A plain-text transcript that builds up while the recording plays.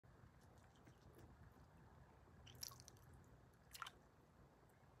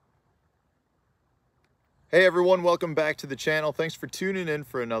Hey everyone, welcome back to the channel. Thanks for tuning in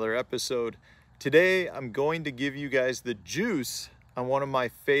for another episode. Today I'm going to give you guys the juice on one of my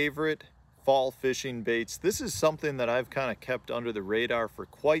favorite fall fishing baits. This is something that I've kind of kept under the radar for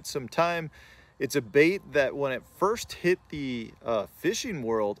quite some time. It's a bait that when it first hit the fishing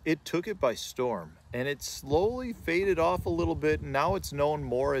world, it took it by storm and it slowly faded off a little bit. And now it's known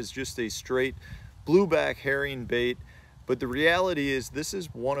more as just a straight blueback herring bait. But the reality is this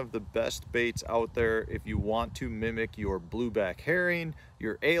is one of the best baits out there if you want to mimic your blueback herring,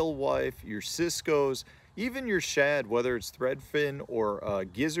 your alewife, your ciscos, even your shad, whether it's threadfin or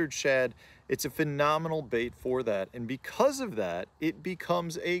gizzard shad. It's a phenomenal bait for that. And because of that, it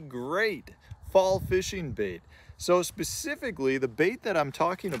becomes a great fall fishing bait. So specifically, the bait that I'm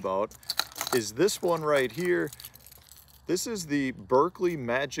talking about is this one right here. This is the Berkley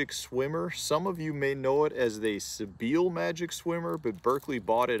Magic Swimmer. Some of you may know it as the CBOT Magic Swimmer, but Berkley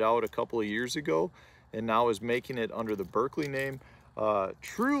bought it out a couple of years ago and now is making it under the Berkley name.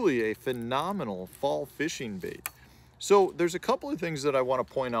 Truly a phenomenal fall fishing bait. So there's a couple of things that I want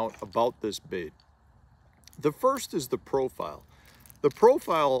to point out about this bait. The first is the profile. The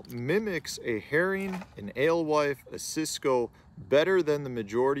profile mimics a herring, an alewife, a cisco better than the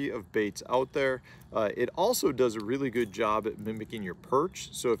majority of baits out there. It also does a really good job at mimicking your perch.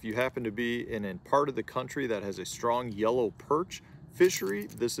 So if you happen to be in a part of the country that has a strong yellow perch fishery,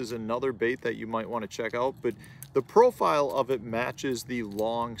 this is another bait that you might want to check out. But the profile of it matches the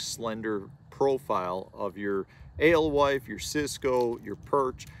long, slender profile of your alewife, your cisco, your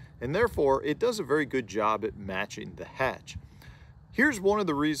perch, and therefore it does a very good job at matching the hatch. Here's one of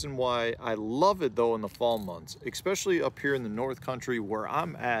the reasons why I love it though in the fall months, especially up here in the North Country where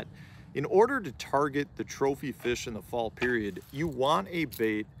I'm at. In order to target the trophy fish in the fall period, you want a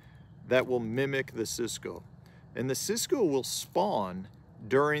bait that will mimic the cisco. And the cisco will spawn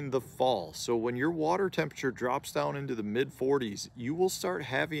during the fall. So when your water temperature drops down into the mid 40s, you will start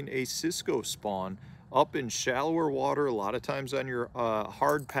having a cisco spawn up in shallower water, a lot of times on your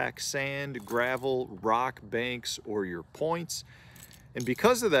hard packed sand, gravel, rock banks, or your points. And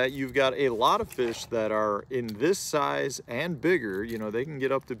because of that, you've got a lot of fish that are in this size and bigger. You know, they can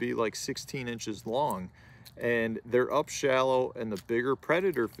get up to be like 16 inches long, and they're up shallow, and the bigger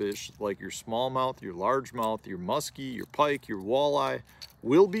predator fish like your smallmouth, your largemouth, your muskie, your pike, your walleye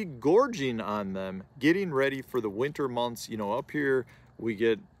will be gorging on them, getting ready for the winter months. You know, up here we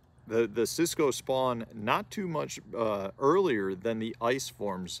get the cisco spawn not too much earlier than the ice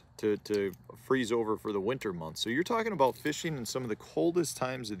forms to freeze over for the winter months. So you're talking about fishing in some of the coldest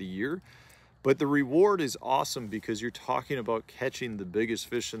times of the year, but the reward is awesome because you're talking about catching the biggest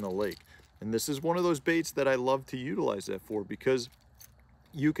fish in the lake. And this is one of those baits that I love to utilize that for, because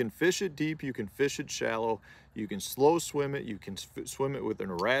you can fish it deep, you can fish it shallow, you can slow swim it, you can swim it with an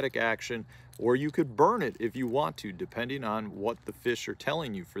erratic action, or you could burn it if you want to, depending on what the fish are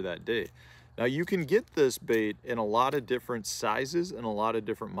telling you for that day. Now you can get this bait in a lot of different sizes and a lot of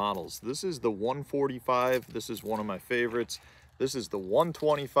different models. This is the 145, this is one of my favorites. This is the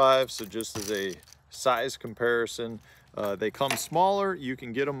 125, so just as a size comparison, they come smaller, you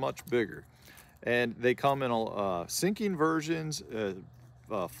can get them much bigger. And they come in sinking versions,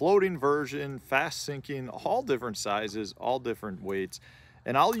 floating version, fast sinking, all different sizes, all different weights.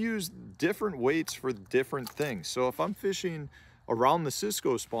 And I'll use different weights for different things. So if I'm fishing around the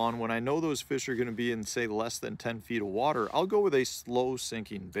cisco spawn, when I know those fish are going to be in, say, less than 10 feet of water, I'll go with a slow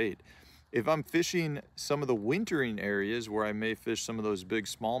sinking bait. If I'm fishing some of the wintering areas where I may fish some of those big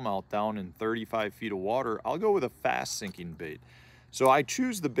smallmouth down in 35 feet of water, I'll go with a fast sinking bait. So I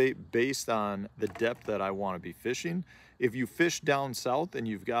choose the bait based on the depth that I want to be fishing. If you fish down south and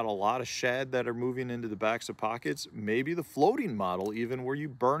you've got a lot of shad that are moving into the backs of pockets, maybe the floating model, even where you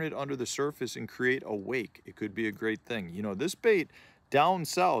burn it under the surface and create a wake, it could be a great thing. You know, this bait down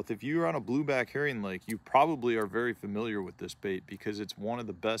south, if you're on a blueback herring lake, you probably are very familiar with this bait because it's one of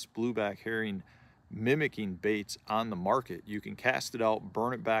the best blueback herring mimicking baits on the market. You can cast it out,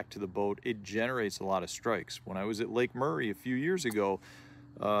 burn it back to the boat. It generates a lot of strikes. When I was at Lake Murray a few years ago,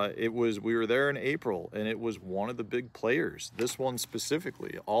 we were there in April, and it was one of the big players. This one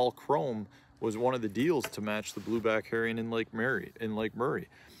specifically, all chrome, was one of the deals to match the blueback herring in Lake Murray.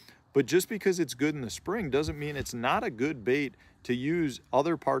 But just because it's good in the spring doesn't mean it's not a good bait to use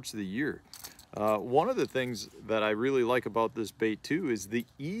other parts of the year. One of the things that I really like about this bait too is the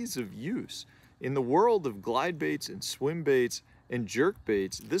ease of use. In the world of glide baits and swim baits and jerk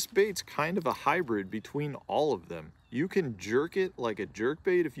baits, this bait's kind of a hybrid between all of them. You can jerk it like a jerk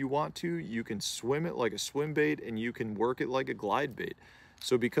bait if you want to, you can swim it like a swim bait, and you can work it like a glide bait.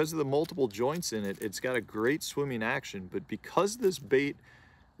 So because of the multiple joints in it, it's got a great swimming action, but because this bait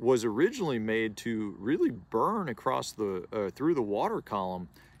was originally made to really burn across the through the water column.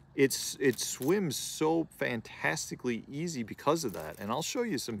 It swims so fantastically easy because of that, and I'll show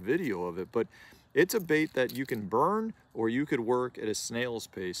you some video of it. But it's a bait that you can burn, or you could work at a snail's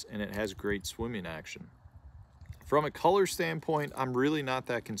pace, and it has great swimming action. From a color standpoint, I'm really not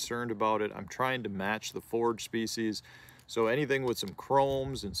that concerned about it. I'm trying to match the forage species, so anything with some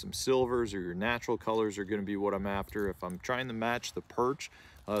chromes and some silvers or your natural colors are going to be what I'm after. If I'm trying to match the perch,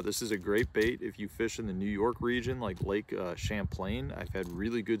 this is a great bait if you fish in the New York region, like Lake Champlain. I've had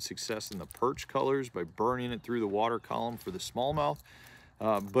really good success in the perch colors by burning it through the water column for the smallmouth.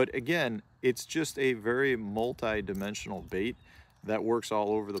 But again, it's just a very multi-dimensional bait that works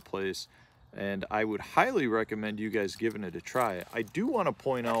all over the place, and I would highly recommend you guys giving it a try. I do want to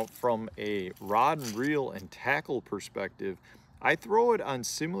point out, from a rod and reel and tackle perspective, I throw it on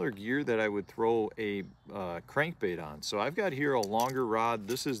similar gear that I would throw a crankbait on. So I've got here a longer rod.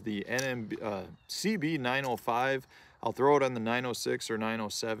 This is the CB 905. I'll throw it on the 906 or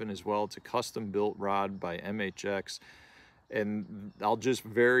 907 as well. It's a custom built rod by MHX. And I'll just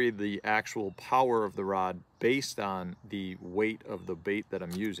vary the actual power of the rod based on the weight of the bait that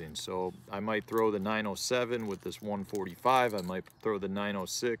I'm using. So I might throw the 907 with this 145. I might throw the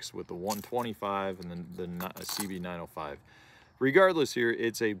 906 with the 125, and then the CB 905. Regardless, here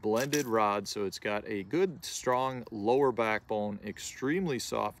it's a blended rod, so it's got a good strong lower backbone, extremely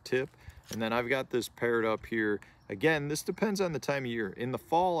soft tip, and then I've got this paired up here. Again, this depends on the time of year. In the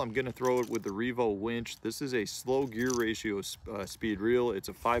fall, I'm going to throw it with the Revo winch. This is a slow gear ratio speed reel. It's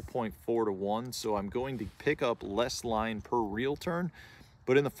a 5.4 to 1, so I'm going to pick up less line per reel turn.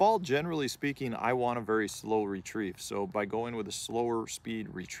 But in the fall, generally speaking, I want a very slow retrieve. So by going with a slower speed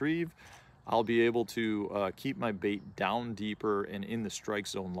retrieve, I'll be able to keep my bait down deeper and in the strike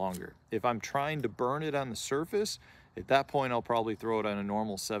zone longer. If I'm trying to burn it on the surface, at that point I'll probably throw it on a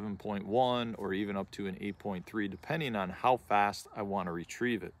normal 7.1 or even up to an 8.3, depending on how fast I want to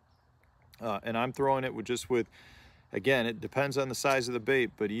retrieve it. And I'm throwing it with, again, it depends on the size of the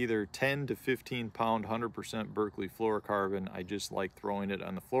bait, but either 10 to 15 pound 100% Berkeley fluorocarbon. I just like throwing it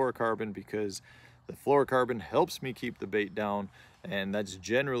on the fluorocarbon because the fluorocarbon helps me keep the bait down, and that's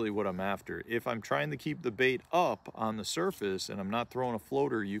generally what I'm after. If I'm trying to keep the bait up on the surface and I'm not throwing a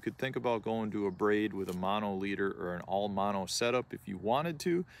floater, you could think about going to a braid with a mono leader or an all mono setup if you wanted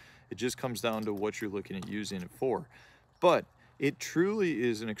to. It just comes down to what you're looking at using it for. But it truly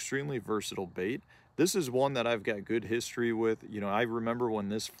is an extremely versatile bait. This is one that I've got good history with. You know, I remember when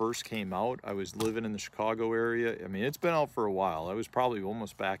this first came out, I was living in the Chicago area. I mean, it's been out for a while. I was probably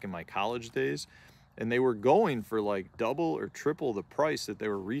almost back in my college days. And they were going for like double or triple the price that they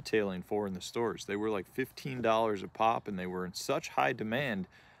were retailing for in the stores. They were like $15 a pop, and they were in such high demand.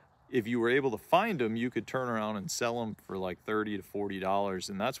 If you were able to find them, you could turn around and sell them for like $30 to $40.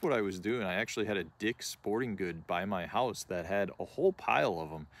 And that's what I was doing. I actually had a Dick's Sporting Good by my house that had a whole pile of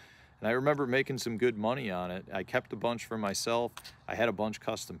them. And I remember making some good money on it. I kept a bunch for myself. I had a bunch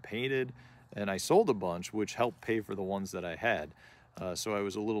custom painted, and I sold a bunch, which helped pay for the ones that I had. So I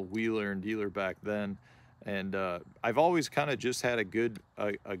was a little wheeler and dealer back then, and I've always kind of just had a good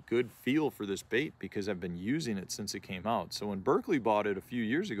feel for this bait because I've been using it since it came out. So when Berkeley bought it a few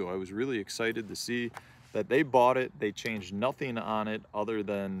years ago, I was really excited to see that they bought it. They changed nothing on it other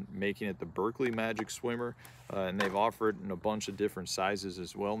than making it the Berkeley Magic Swimmer, and they've offered it in a bunch of different sizes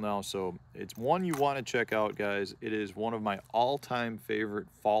as well now. So it's one you want to check out, guys. It is one of my all-time favorite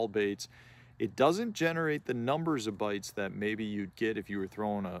fall baits. It doesn't generate the numbers of bites that maybe you'd get if you were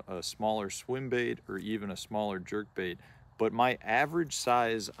throwing a smaller swim bait or even a smaller jerk bait, but my average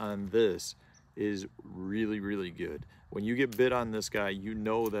size on this is really, really good. When you get bit on this guy, you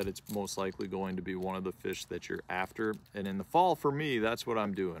know that it's most likely going to be one of the fish that you're after. And in the fall, for me, that's what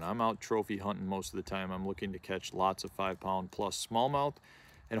I'm doing. I'm out trophy hunting most of the time. I'm looking to catch lots of 5-pound plus smallmouth,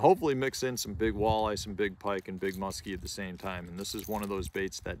 and hopefully mix in some big walleye, some big pike, and big muskie at the same time. And this is one of those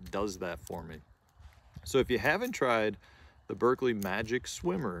baits that does that for me. So if you haven't tried the Berkeley Magic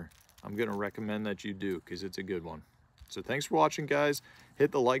Swimmer, I'm gonna recommend that you do, because it's a good one. So thanks for watching, guys.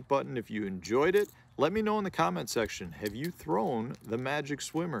 Hit the like button if you enjoyed it. Let me know in the comment section, have you thrown the Magic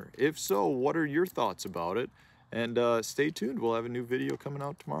Swimmer? If so, what are your thoughts about it? And stay tuned, we'll have a new video coming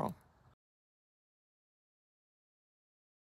out tomorrow.